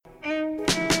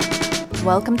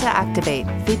Welcome to Activate,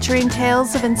 featuring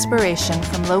tales of inspiration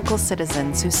from local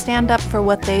citizens who stand up for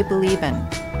what they believe in,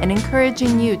 and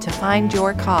encouraging you to find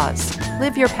your cause,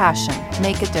 live your passion,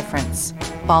 make a difference.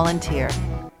 Volunteer.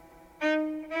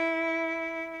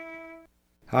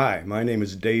 Hi, my name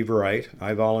is Dave Wright.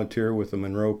 I volunteer with the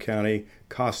Monroe County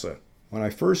CASA. When I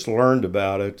first learned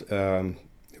about it,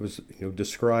 it was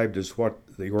described as what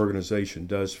the organization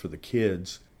does for the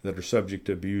kids that are subject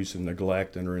to abuse and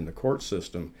neglect and are in the court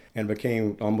system, and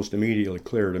became almost immediately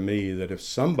clear to me that if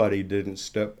somebody didn't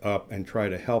step up and try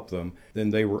to help them,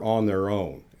 then they were on their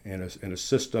own in a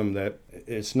system that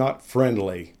is not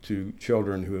friendly to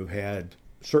children who have had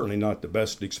certainly not the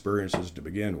best experiences to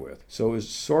begin with. So it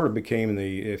sort of became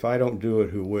if I don't do it,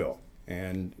 who will?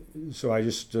 And so I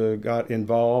just got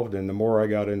involved, and the more I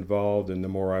got involved, and the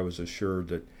more I was assured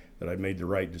that I'd made the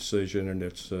right decision, and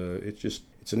it's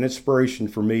an inspiration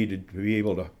for me to be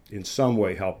able to, in some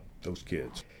way, help those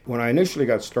kids. When I initially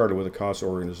got started with the CASA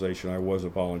organization, I was a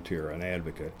volunteer, an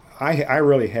advocate. I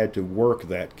really had to work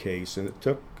that case, and it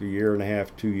took a year and a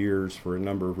half, 2 years, for a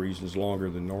number of reasons, longer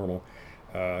than normal,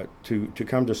 to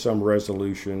come to some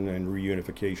resolution and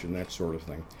reunification, that sort of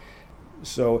thing.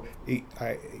 So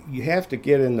you have to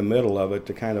get in the middle of it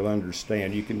to kind of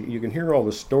understand. You can hear all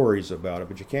the stories about it,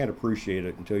 but you can't appreciate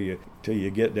it until you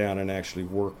get down and actually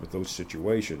work with those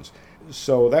situations.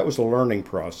 So that was a learning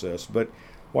process. But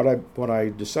what I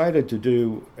decided to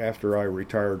do after I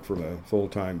retired from a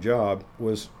full-time job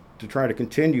was to try to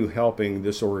continue helping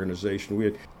this organization.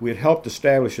 We had helped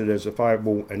establish it as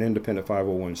an independent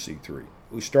 501c3.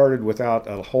 We started without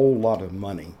a whole lot of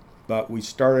money, but we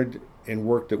started and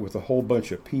worked it with a whole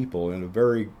bunch of people in a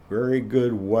very, very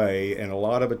good way, and a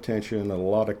lot of attention and a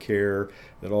lot of care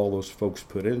that all those folks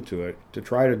put into it to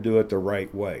try to do it the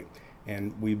right way.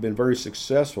 And we've been very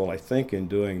successful, I think, in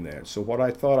doing that. So what I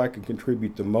thought I could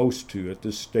contribute the most to at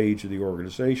this stage of the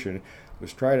organization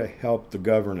was try to help the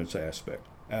governance aspect.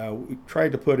 We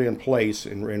tried to put in place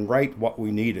and write what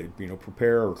we needed,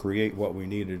 prepare or create what we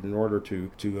needed in order to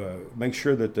make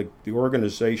sure that the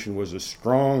organization was as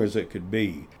strong as it could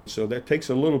be. So that takes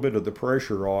a little bit of the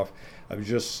pressure off of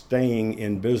just staying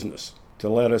in business, to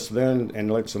let us then, and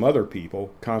let some other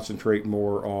people, concentrate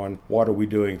more on what are we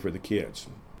doing for the kids.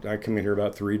 I come in here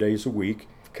about 3 days a week.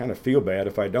 Kind of feel bad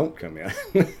if I don't come in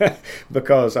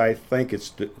because I think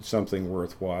it's something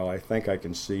worthwhile. I think I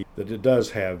can see that it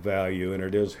does have value, and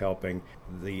it is helping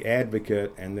the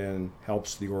advocate and then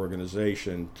helps the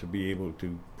organization to be able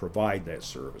to provide that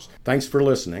service. Thanks for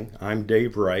listening. I'm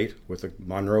Dave Wright with the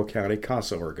Monroe County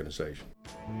CASA organization.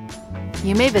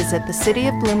 You may visit the City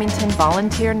of Bloomington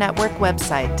Volunteer Network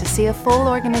website to see a full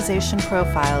organization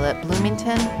profile at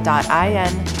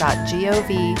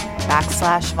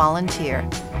bloomington.in.gov/volunteer.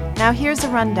 Now here's a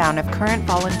rundown of current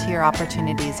volunteer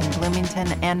opportunities in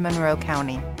Bloomington and Monroe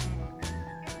County.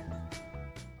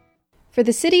 For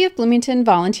the City of Bloomington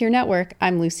Volunteer Network,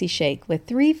 I'm Lucy Shake with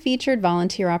 3 featured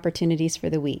volunteer opportunities for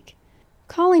the week.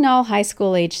 Calling all high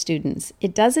school age students.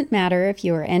 It doesn't matter if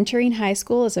you are entering high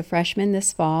school as a freshman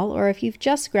this fall or if you've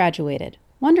just graduated.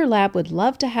 Wonder Lab would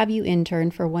love to have you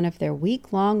intern for one of their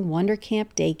week-long Wonder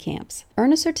Camp day camps.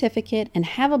 Earn a certificate and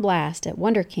have a blast at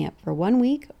Wonder Camp for 1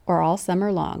 week or all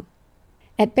summer long.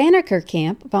 At Banneker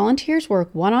Camp, volunteers work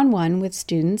one-on-one with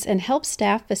students and help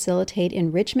staff facilitate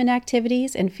enrichment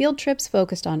activities and field trips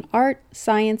focused on art,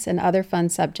 science, and other fun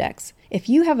subjects. If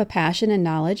you have a passion and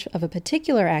knowledge of a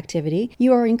particular activity,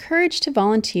 you are encouraged to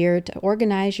volunteer to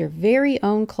organize your very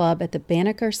own club at the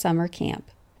Banneker Summer Camp.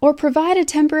 Or provide a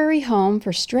temporary home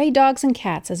for stray dogs and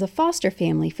cats as a foster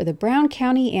family for the Brown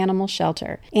County Animal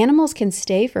Shelter. Animals can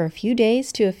stay for a few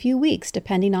days to a few weeks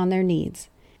depending on their needs.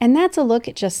 And that's a look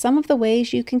at just some of the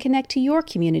ways you can connect to your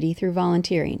community through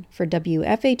volunteering. For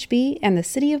WFHB and the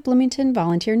City of Bloomington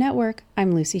Volunteer Network,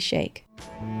 I'm Lucy Shake.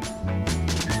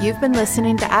 You've been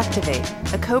listening to Activate,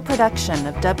 a co-production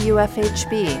of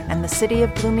WFHB and the City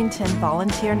of Bloomington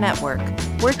Volunteer Network,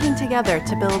 working together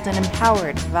to build an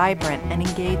empowered, vibrant, and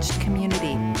engaged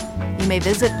community. You may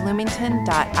visit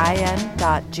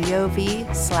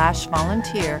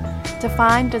bloomington.in.gov/volunteer to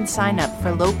find and sign up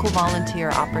for local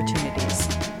volunteer opportunities.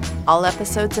 All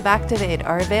episodes of Activate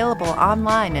are available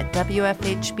online at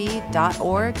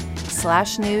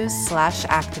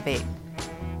wfhb.org/news/activate.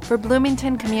 For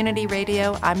Bloomington Community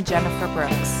Radio, I'm Jennifer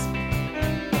Brooks.